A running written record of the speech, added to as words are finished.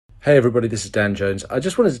Hey everybody, this is Dan Jones. I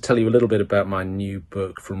just wanted to tell you a little bit about my new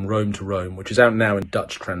book, From Rome to Rome, which is out now in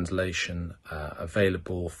Dutch translation,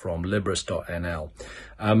 available from Libris.nl.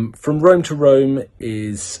 From Rome to Rome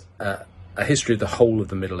is a history of the whole of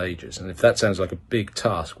the Middle Ages, and if that sounds like a big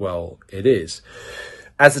task, well, it is.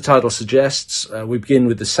 As the title suggests, we begin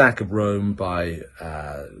with the sack of Rome by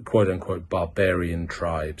quote-unquote barbarian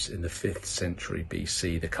tribes in the 5th century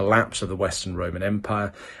BC, the collapse of the Western Roman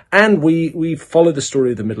Empire, and we follow the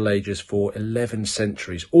story of the Middle Ages for 11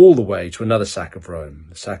 centuries, all the way to another sack of Rome,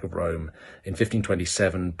 the sack of Rome in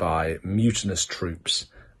 1527 by mutinous troops,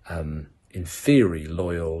 in theory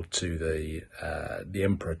loyal to the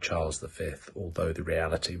Emperor Charles V, although the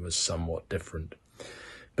reality was somewhat different.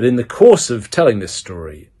 But in the course of telling this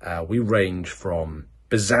story, we range from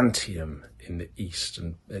Byzantium in the east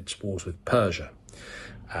and its wars with Persia,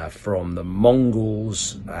 from the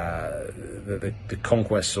Mongols, the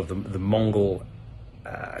conquests of the Mongol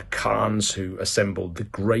Khans who assembled the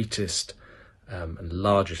greatest and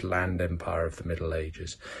largest land empire of the Middle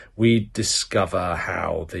Ages. We discover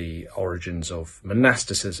how the origins of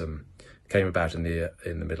monasticism came about in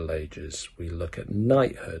the Middle Ages. We look at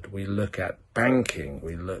knighthood, we look at banking,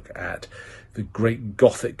 we look at the great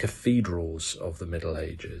Gothic cathedrals of the Middle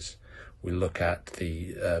Ages. We look at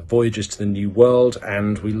the voyages to the New World,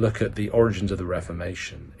 and we look at the origins of the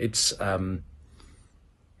Reformation. It's a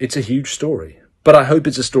huge story, but I hope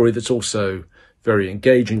it's a story that's also very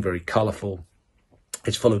engaging, very colourful.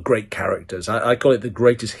 It's full of great characters. I call it the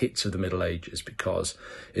greatest hits of the Middle Ages because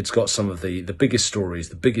it's got some of the biggest stories,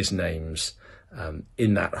 the biggest names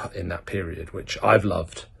in that period, which I've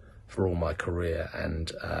loved for all my career,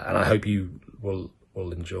 and I hope you will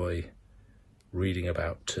enjoy reading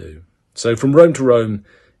about too. So From Rome to Rome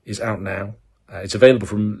is out now. It's available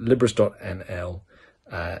from Libris.nl.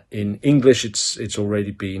 In English, it's already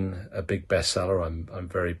been a big bestseller. I'm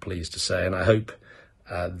very pleased to say, and I hope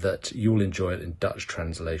that you'll enjoy it in Dutch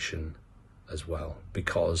translation as well,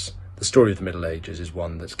 because the story of the Middle Ages is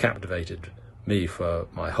one that's captivated me for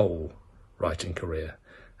my whole writing career,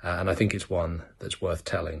 and I think it's one that's worth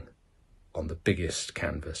telling on the biggest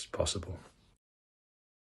canvas possible.